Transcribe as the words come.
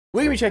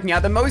We're going to be checking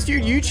out the most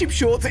viewed YouTube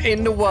Shorts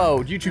in the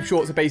world. YouTube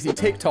Shorts are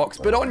basically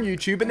TikToks, but on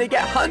YouTube, and they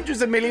get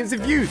hundreds of millions of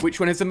views. Which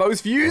one has the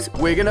most views?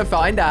 We're going to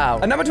find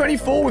out. At number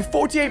 24 with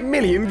 48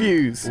 million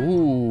views.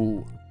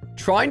 Ooh.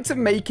 Trying to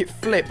make it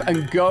flip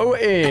and go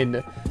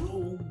in.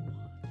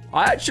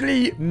 I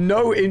actually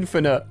know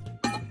Infinite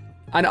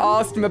and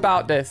asked him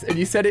about this, and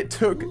he said it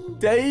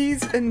took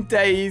days and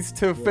days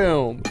to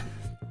film.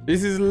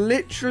 This is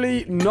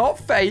literally not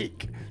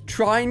fake.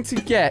 Trying to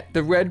get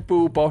the Red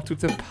Bull bottle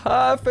to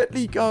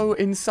perfectly go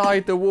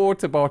inside the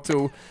water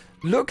bottle.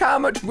 Look how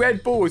much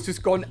Red Bull has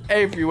just gone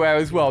everywhere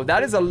as well.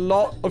 That is a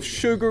lot of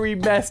sugary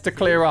mess to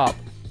clear up.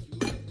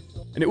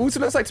 And it also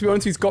looks like, to be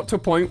honest, he's got to a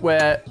point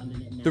where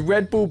the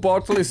Red Bull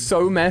bottle is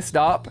so messed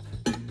up,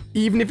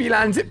 even if he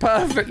lands it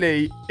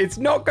perfectly, it's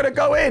not going to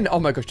go in. Oh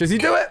my gosh, does he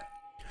do it?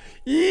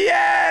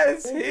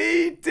 Yes,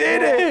 he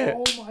did it.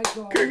 Oh my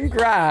God.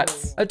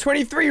 Congrats. At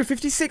 23 with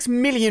 56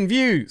 million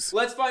views.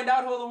 Let's find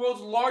out how the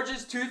world's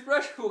largest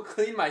toothbrush will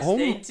clean my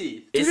stained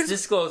teeth. It's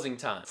disclosing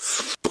time.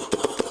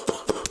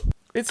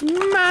 It's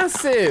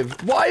massive.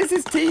 Why is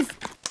his teeth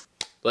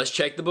Let's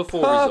check the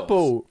before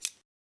purple results.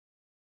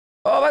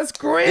 Oh, that's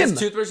grim. This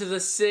toothbrush has a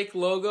sick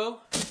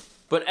logo,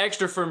 but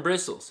extra firm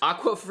bristles.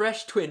 Aqua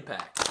Fresh Twin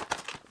Pack.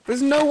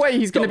 There's no way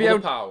he's going to be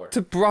able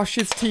to brush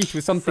his teeth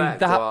with something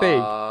that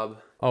big.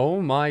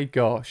 Oh my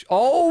gosh.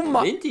 Oh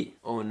my. Minty.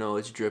 Oh no,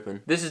 it's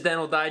dripping. This is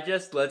Dental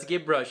Digest. Let's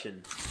get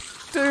brushing.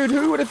 Dude,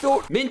 who would have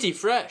thought? Minty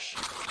fresh.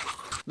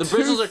 The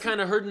bristles are kind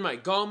of hurting my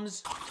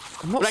gums.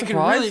 I'm not but surprised.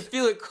 I can really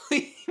feel it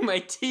cleaning my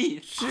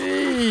teeth.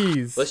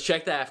 Jeez. Let's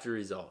check the after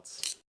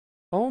results.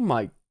 Oh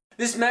my.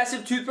 This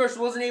massive toothbrush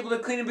wasn't able to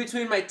clean in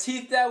between my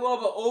teeth that well,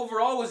 but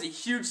overall was a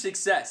huge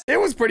success. It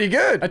was pretty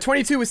good. At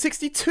 22 with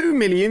 62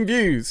 million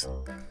views.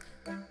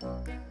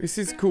 This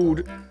is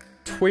called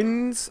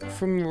Twins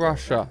from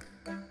Russia.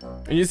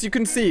 And as you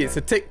can see, it's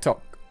a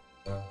TikTok.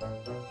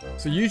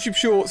 So YouTube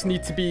Shorts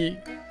need to be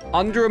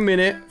under a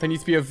minute. They need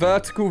to be a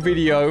vertical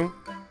video.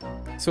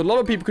 So a lot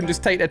of people can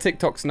just take their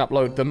TikToks and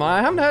upload them.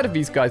 I haven't heard of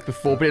these guys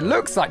before, but it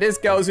looks like this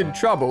girl's in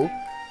trouble.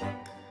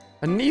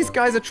 And these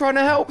guys are trying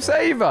to help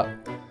save her.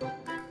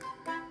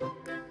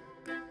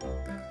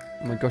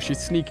 Oh my gosh, she's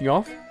sneaking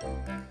off.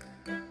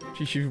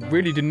 She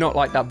really did not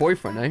like that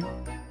boyfriend, eh?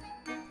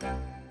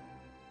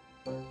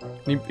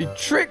 He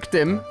tricked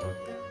him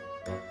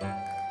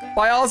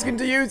by asking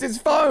to use his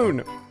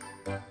phone.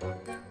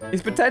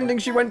 He's pretending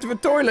she went to the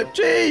toilet.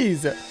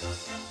 Jeez.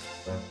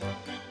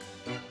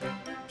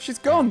 She's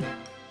gone.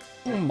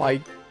 Oh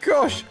my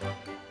gosh.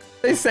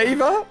 They save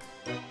her?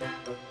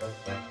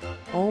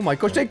 Oh my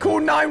gosh, they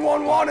called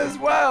 911 as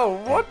well.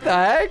 What the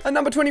heck? At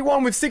number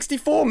 21 with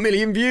 64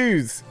 million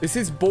views. This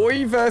is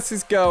Boy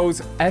versus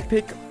Girl's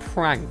Epic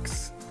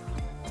Pranks.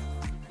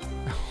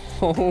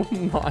 Oh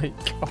my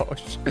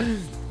gosh.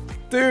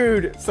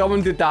 Dude,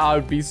 someone did that, I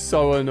would be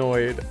so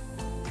annoyed.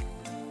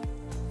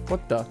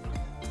 What the?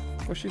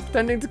 Oh, she's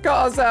pretending to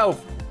cut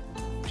herself.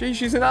 Gee,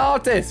 she's an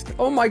artist.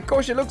 Oh my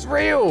gosh, it looks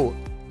real.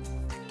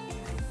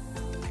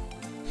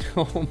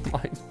 Oh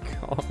my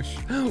gosh.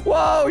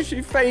 Whoa,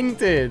 she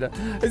fainted.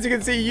 As you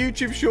can see,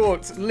 YouTube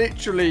Shorts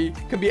literally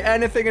can be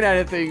anything and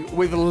anything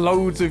with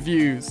loads of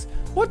views.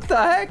 What the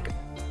heck?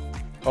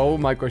 Oh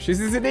my gosh, this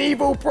is an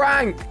evil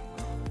prank.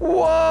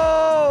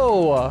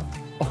 Whoa.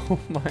 Oh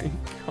my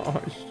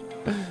gosh.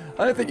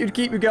 I don't think you'd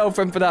keep your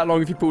girlfriend for that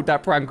long if you pulled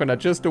that prank on her.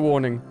 Just a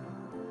warning.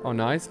 Oh,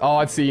 nice. Oh,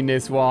 I've seen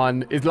this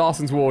one. It's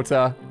Larson's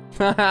water.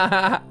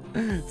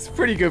 It's a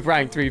pretty good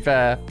prank, to be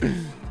fair.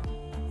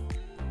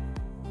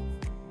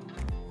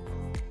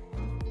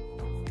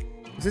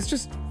 Is this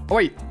just... Oh,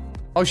 wait.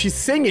 Oh, she's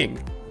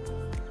singing.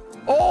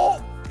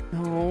 Oh!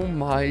 Oh,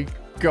 my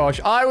gosh.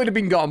 I would have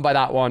been gotten by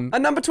that one.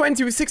 At number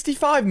 20 with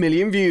 65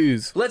 million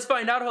views. Let's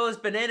find out how this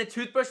banana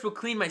toothbrush will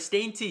clean my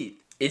stained teeth.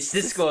 It's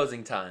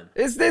disclosing time.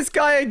 It's this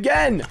guy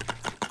again.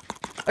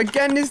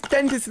 Again, this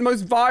dentist is the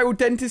most viral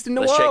dentist in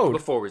the world. Let's check the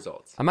before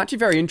results. I'm actually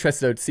very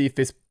interested though, to see if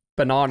this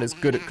banana's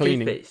good at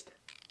cleaning. Toothpaste.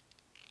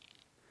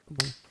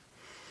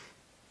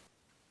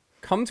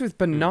 Comes with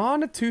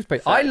banana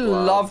toothpaste. I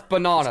love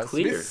bananas.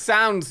 This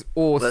sounds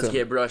awesome. Let's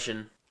get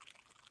brushing.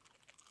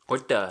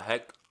 What the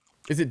heck?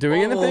 Is it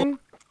doing anything?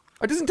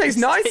 Oh, it doesn't taste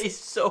nice. It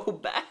tastes so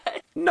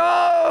bad.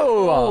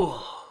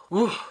 No!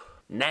 Ooh.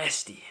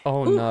 Nasty.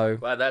 Oh no.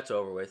 Glad that's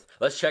over with.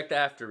 Let's check the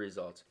after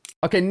results.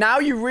 Okay, now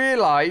you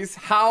realize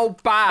how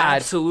bad.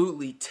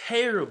 Absolutely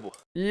terrible.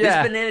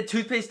 Yeah. This banana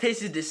toothpaste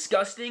tasted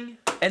disgusting,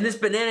 and this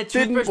banana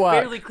toothbrush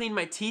barely cleaned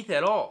my teeth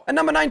at all. At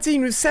number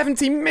 19 with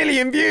 70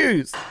 million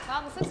views.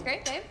 Wow, this looks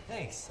great, babe.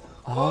 Thanks.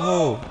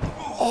 Oh.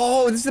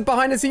 Oh, this is the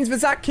behind the scenes for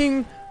Zach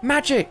King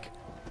magic.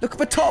 Look at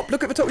the top.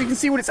 Look at the top. You can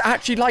see what it's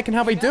actually like and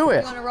how they do it.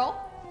 You want to roll?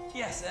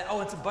 Yes.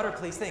 Oh, it's a butter,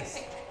 please. Thanks.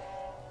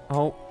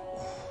 Oh.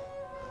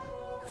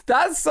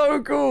 That's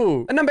so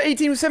cool. At number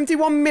 18 with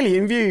 71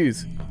 million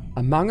views.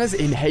 Among Us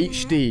in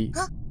HD.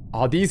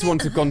 Oh, these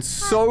ones have gone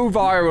so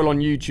viral on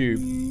YouTube.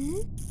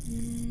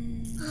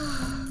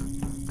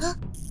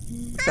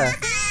 There.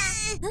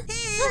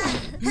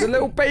 The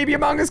little baby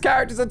Among Us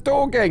characters are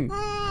talking.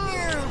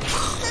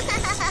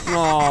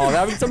 Oh, they're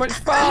having so much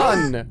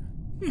fun.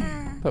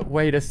 But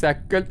wait a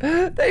second.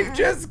 They've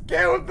just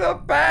killed the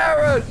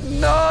parent.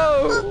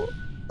 No.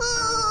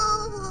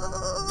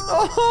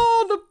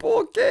 Oh, the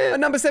poor kid. At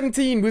number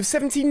 17 with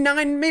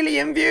 79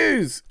 million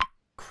views.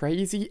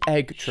 Crazy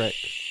egg trick.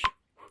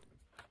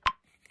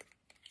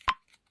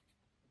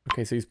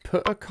 Okay, so he's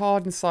put a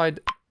card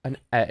inside an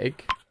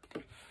egg.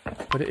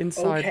 Put it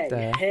inside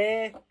there.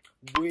 Here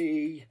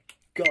we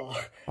go.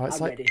 Oh, it's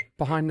I'm like ready.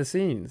 behind the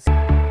scenes.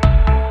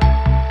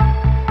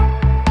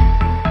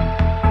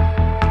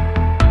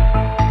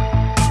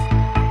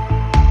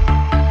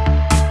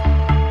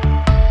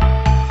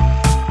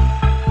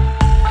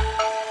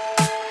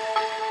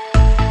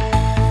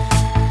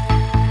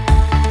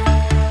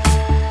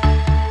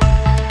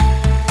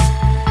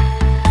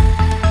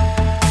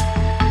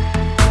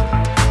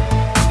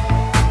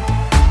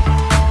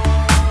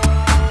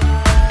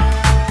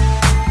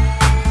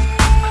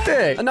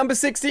 At number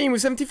 16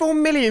 with 74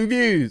 million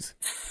views.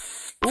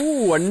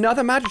 Ooh,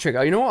 another magic trick.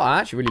 Oh, you know what? I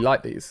actually really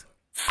like these.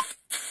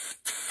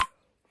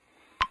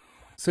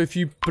 So if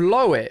you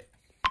blow it,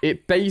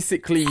 it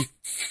basically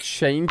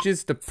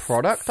changes the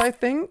product, I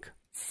think.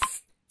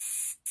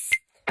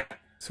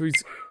 So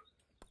he's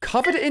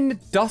covered it in the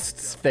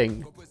dusts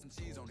thing.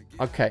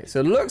 Okay,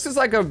 so it looks as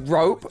like a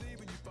rope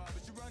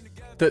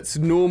that's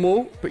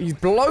normal, but he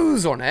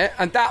blows on it,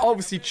 and that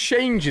obviously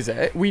changes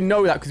it. We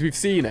know that because we've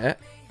seen it.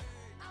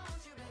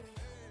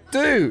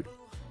 Dude,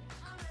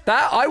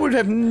 that, I would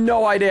have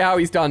no idea how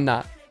he's done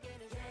that.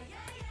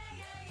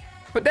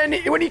 But then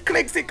when he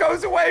clicks, it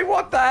goes away.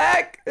 What the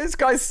heck? This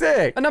guy's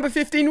sick. At number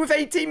 15 with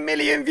 18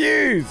 million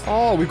views.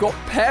 Oh, we've got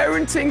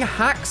parenting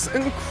hacks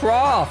and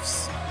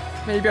crafts.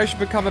 Maybe I should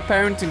become a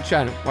parenting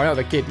channel. Well, I'm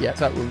not a kid yet,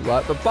 so that wouldn't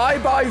work. But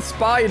bye-bye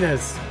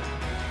spiders.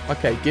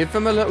 Okay, give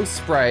them a little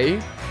spray.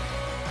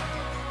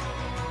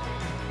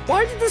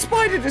 Why did the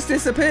spider just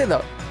disappear,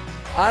 though?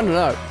 I don't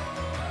know.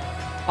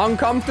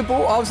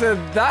 Uncomfortable. Oh, so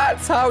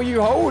that's how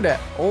you hold it.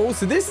 Oh,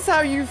 so this is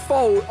how you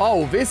fold.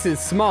 Oh, this is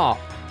smart.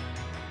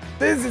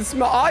 This is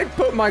smart. I'd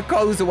put my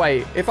clothes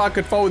away if I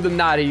could fold them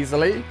that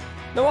easily.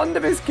 No wonder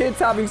this kid's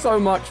having so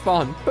much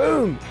fun.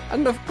 Boom.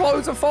 And the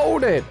clothes are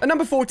folded. At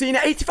number 14,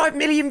 85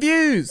 million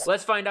views.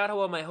 Let's find out how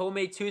well my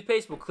homemade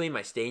toothpaste will clean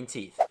my stained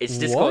teeth. It's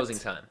disclosing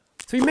time.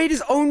 So he made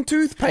his own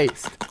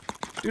toothpaste.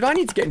 Dude, I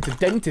need to get into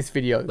dentist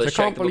videos. Let's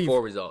check the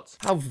before results.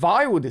 How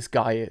viral this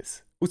guy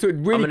is. Also, it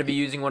really... I'm going to be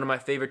using one of my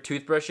favorite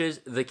toothbrushes,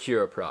 the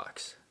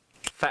Curaprox.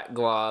 Fat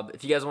glob.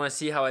 If you guys want to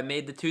see how I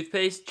made the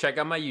toothpaste, check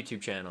out my YouTube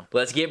channel.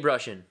 Let's get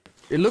brushing.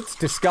 It looks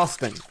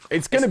disgusting.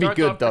 It's going to be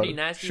good, though.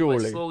 Nasty, surely.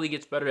 But it slowly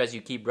gets better as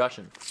you keep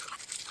brushing.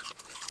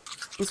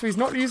 So he's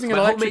not using an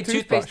my electric homemade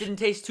toothbrush. Toothpaste didn't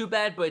taste too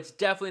bad, but it's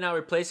definitely not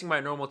replacing my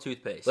normal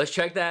toothpaste. Let's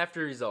check that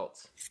after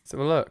results. Let's have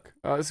a look.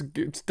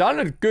 It's done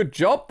a good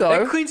job, though.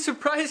 That cleans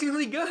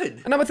surprisingly good.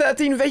 And number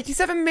 13 with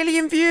 87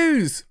 million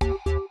views.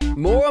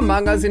 More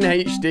Among Us in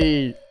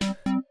HD.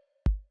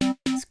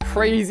 It's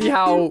crazy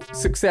how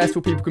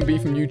successful people can be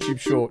from YouTube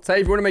Shorts.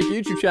 Hey, if you want to make a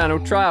YouTube channel,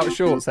 try out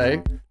Shorts,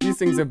 hey? These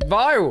things are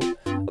viral.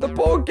 The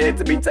poor kids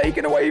have been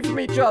taken away from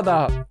each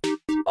other.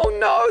 Oh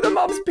no, the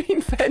mum's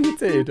been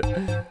vented.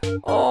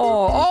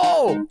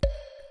 Oh.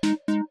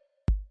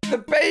 The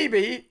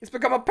baby has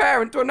become a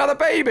parent to another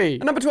baby.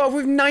 And number 12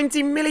 with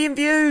 90 million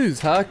views.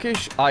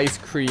 Turkish ice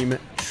cream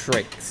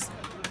tricks.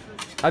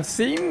 I've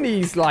seen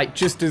these like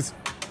just as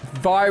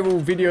viral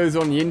videos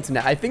on the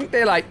internet. I think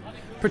they like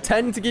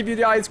pretend to give you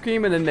the ice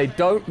cream and then they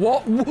don't.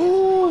 What?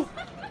 Ooh.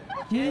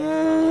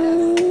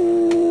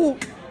 Ooh.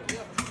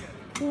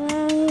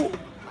 Ooh.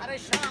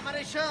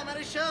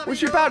 Was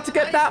she about to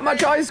get that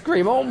much ice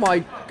cream? Oh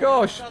my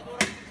gosh.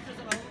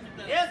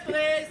 Yes,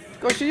 please.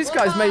 Gosh, these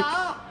guys make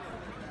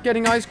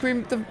getting ice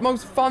cream the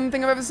most fun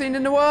thing I've ever seen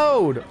in the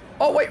world.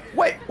 Oh, wait.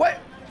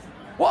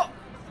 What?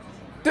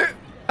 Dude.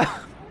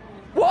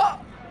 What?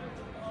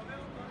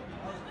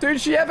 Dude,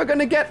 is she ever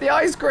gonna get the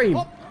ice cream?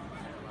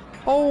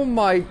 Oh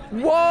my.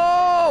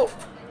 Whoa.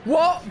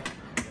 What?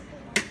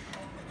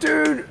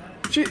 Dude.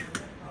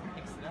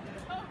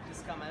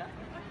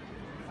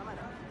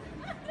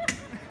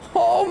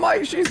 Oh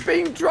my, she's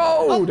being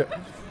trolled.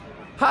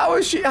 How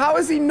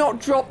has he not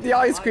dropped the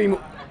ice cream?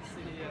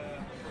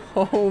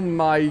 Oh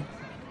my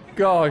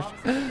gosh.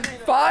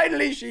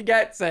 Finally she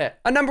gets it.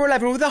 At number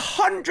 11 with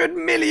 100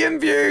 million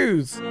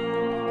views.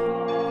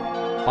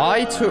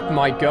 I took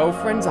my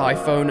girlfriend's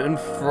iPhone and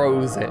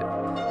froze it.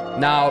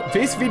 Now,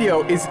 this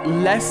video is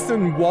less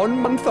than 1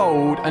 month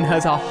old and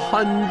has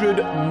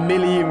 100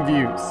 million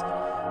views.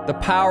 The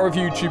power of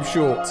YouTube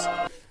Shorts.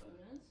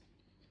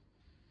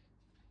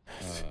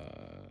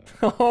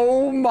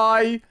 Oh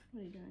my.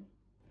 What are you doing?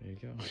 There you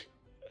go.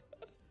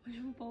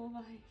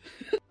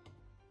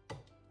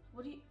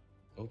 What do you...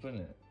 Open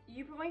it.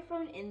 You put my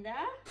phone in there?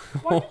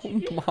 Why Oh did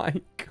you do my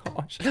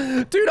gosh.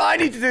 Dude, I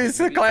need to do this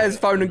to Claire's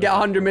phone and get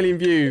 100 million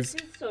views.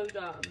 This is so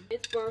dumb.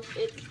 It's broke.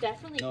 It's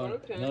definitely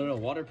broken. No,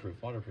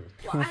 waterproof. Well, I don't think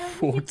it's like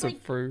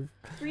Waterproof.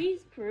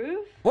 freeze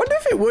proof. Wonder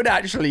if it would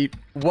actually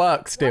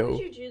work Why still. would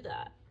you do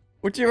that?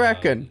 What do you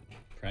reckon?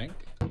 Prank?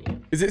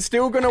 Is it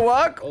still gonna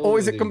work? Or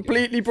is it there you go.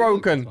 completely It's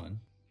broken? fine.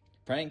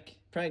 Prank.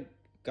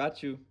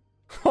 Got you.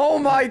 Oh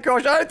my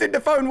gosh, I don't think the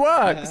phone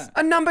works.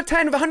 And number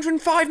 10 with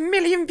 105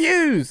 million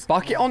views.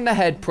 Bucket on the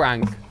head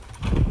prank.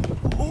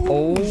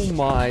 Oh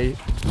my.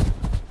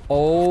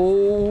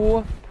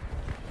 Oh.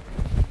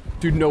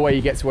 Dude, no way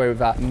he gets away with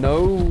that.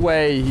 No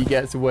way he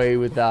gets away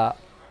with that.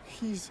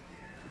 He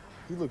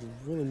looks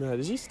really mad.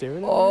 Is he staring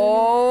at me?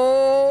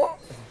 Oh.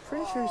 I'm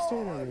pretty sure he's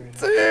staring at me.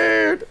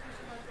 Dude.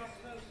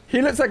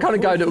 He looks like the kind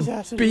of guy that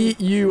will beat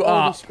you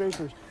up.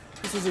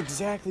 This is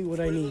exactly what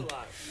I need.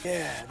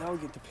 Yeah, that'll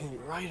get the paint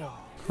right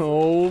off.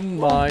 Oh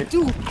my.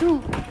 Dude.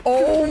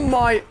 Oh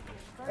my.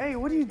 Hey,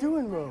 what are you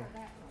doing, bro?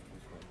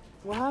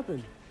 What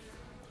happened?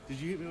 Did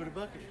you hit me with a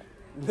bucket?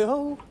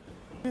 No.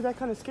 Dude, that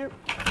kind of scared.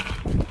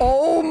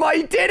 Oh my,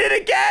 he did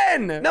it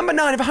again! Number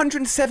 9 of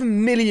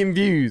 107 million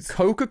views.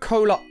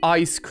 Coca-Cola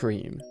ice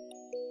cream.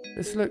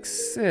 This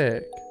looks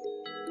sick.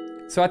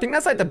 So I think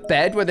that's like the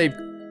bed where they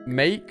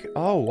make...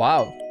 Oh,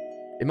 wow.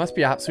 It must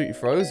be absolutely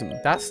frozen.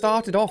 That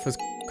started off as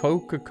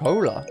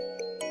Coca-Cola.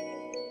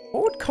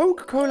 What would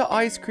Coca-Cola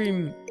ice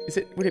cream...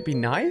 Would it be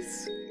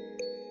nice?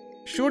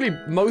 Surely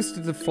most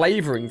of the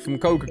flavoring from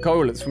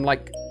Coca-Cola is from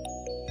like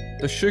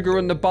the sugar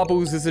and the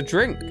bubbles as a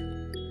drink.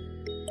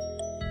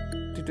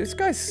 Dude, this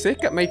guy's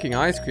sick at making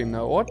ice cream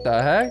though. What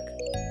the heck?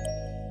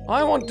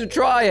 I want to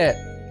try it.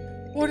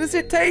 What does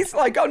it taste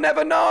like? I'll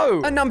never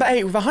know. And number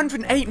 8 with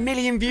 108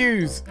 million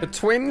views. The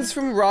twins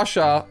from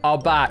Russia are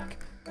back.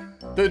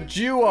 The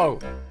duo.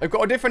 They've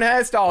got a different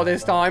hairstyle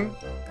this time.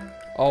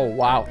 Oh,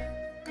 wow.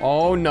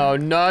 Oh, no.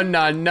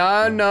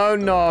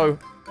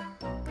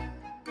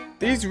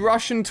 These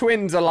Russian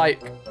twins are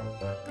like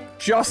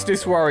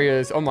justice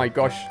warriors. Oh, my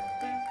gosh.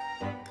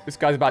 This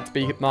guy's about to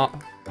beat him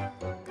up.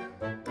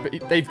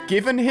 But they've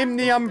given him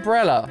the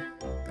umbrella.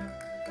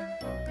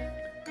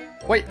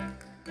 Wait.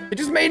 It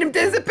just made him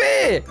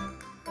disappear.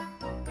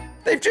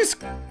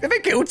 Have they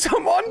killed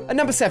someone? And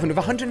number 7 with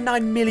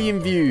 109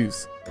 million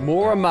views.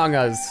 More Among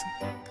Us.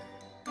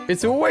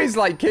 It's always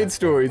like kid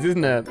stories,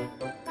 isn't it?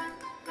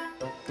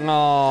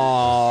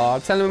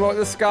 Aww, tell them what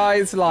the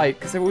sky's like,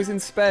 because they're always in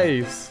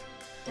space.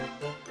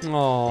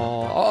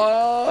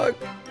 Aww,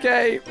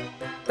 okay.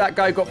 That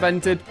guy got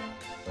vented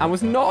and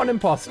was not an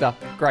imposter.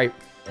 Great.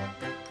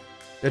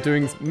 They're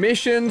doing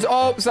missions.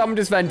 Oh, someone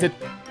just vented.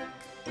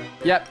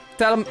 Yep,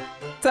 tell him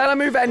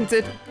who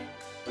vented.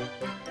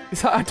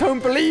 He's like, I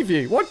don't believe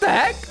you. What the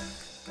heck?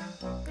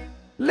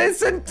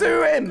 Listen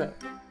to him.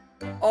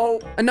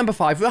 Oh, and number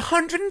 5 with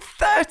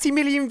 130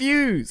 million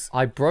views.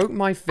 I broke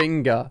my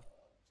finger.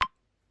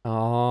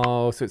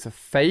 Oh, so it's a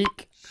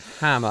fake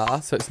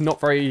hammer, so it's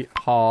not very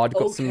hard.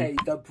 Got okay,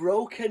 the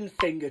broken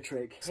finger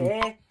trick.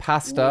 Some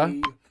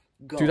pasta.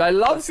 Dude, I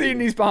love seeing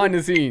these behind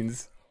the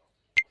scenes.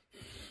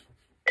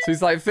 So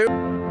he's like, bend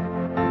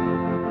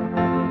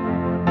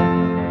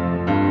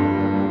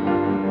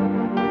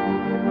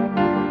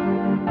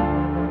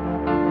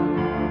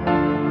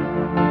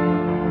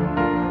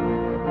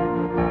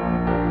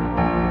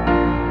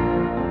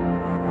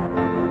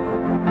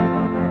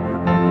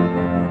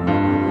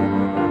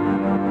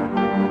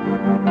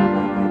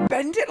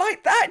it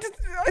like that?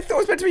 I thought it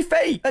was meant to be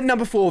fake. At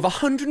number 4 with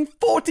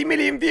 140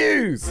 million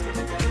views.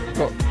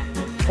 Got a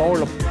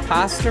bowl of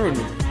pasta and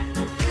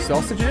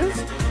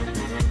sausages.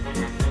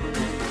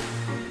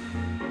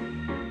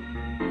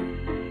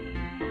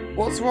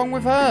 What's wrong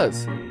with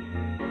hers?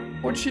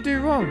 What did she do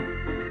wrong?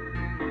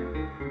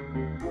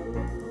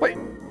 Wait,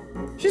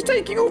 she's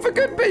taking all the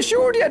good bits. She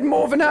already had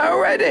more than her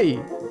already.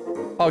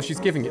 Oh, she's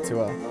giving it to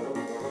her.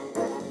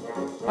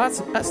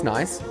 That's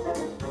nice.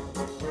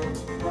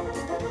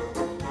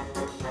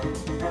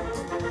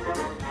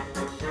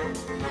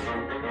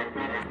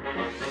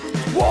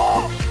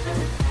 What?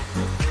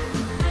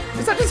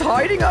 Is that just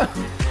hiding her?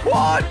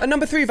 What? At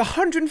number 3 with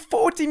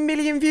 140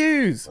 million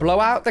views.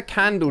 Blow out the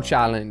candle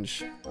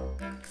challenge.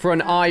 For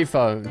an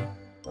iPhone.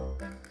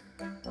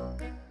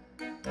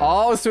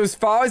 Oh, so as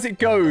far as it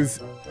goes,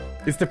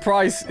 is the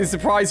prize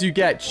you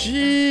get.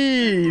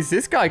 Jeez,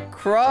 this guy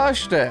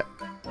crushed it.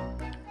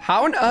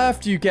 How on earth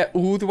do you get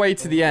all the way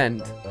to the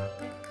end?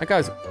 That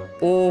guy's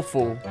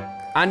awful.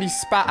 And he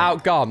spat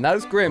out gum. That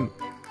was grim.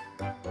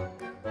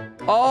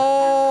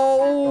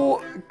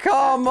 Oh,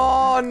 come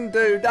on,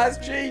 dude. That's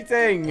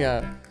cheating.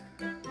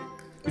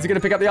 Is he going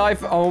to pick up the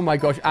iPhone? Oh my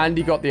gosh,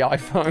 Andy got the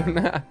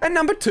iPhone. And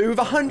number 2 with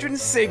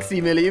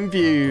 160 million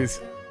views.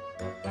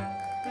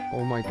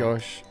 Oh my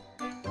gosh.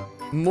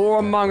 More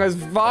Among Us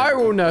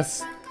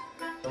viralness.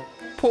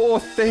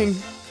 Poor thing.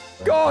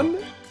 Gone.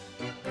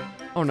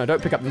 Oh no,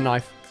 don't pick up the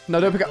knife.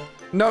 No, don't pick up.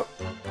 No.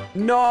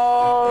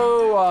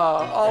 No.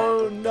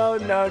 Oh,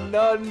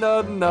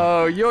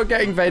 no. You're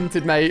getting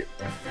vented, mate.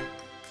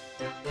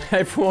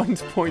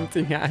 Everyone's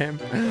pointing at him.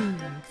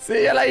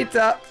 See you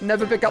later.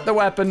 Never pick up the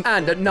weapon.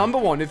 And at number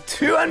 1 with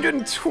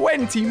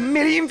 220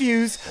 million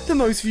views, the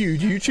most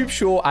viewed YouTube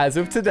short as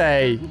of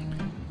today.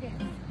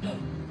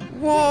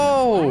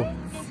 Whoa. What?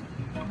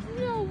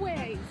 No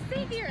way.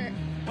 Stay here.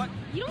 What?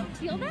 You don't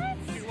feel that?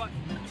 What?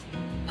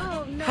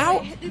 Oh, no.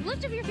 How? Way.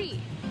 Lift up your feet.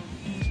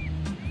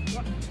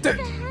 What The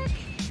the heck?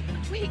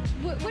 Wait,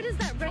 what is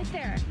that right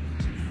there?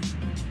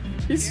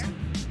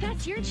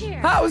 That's your chair.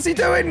 How is he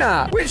doing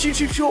that? Which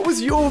YouTube short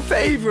was your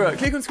favorite?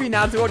 Click on screen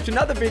now to watch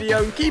another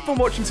video and keep on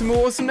watching some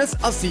more awesomeness.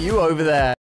 I'll see you over there.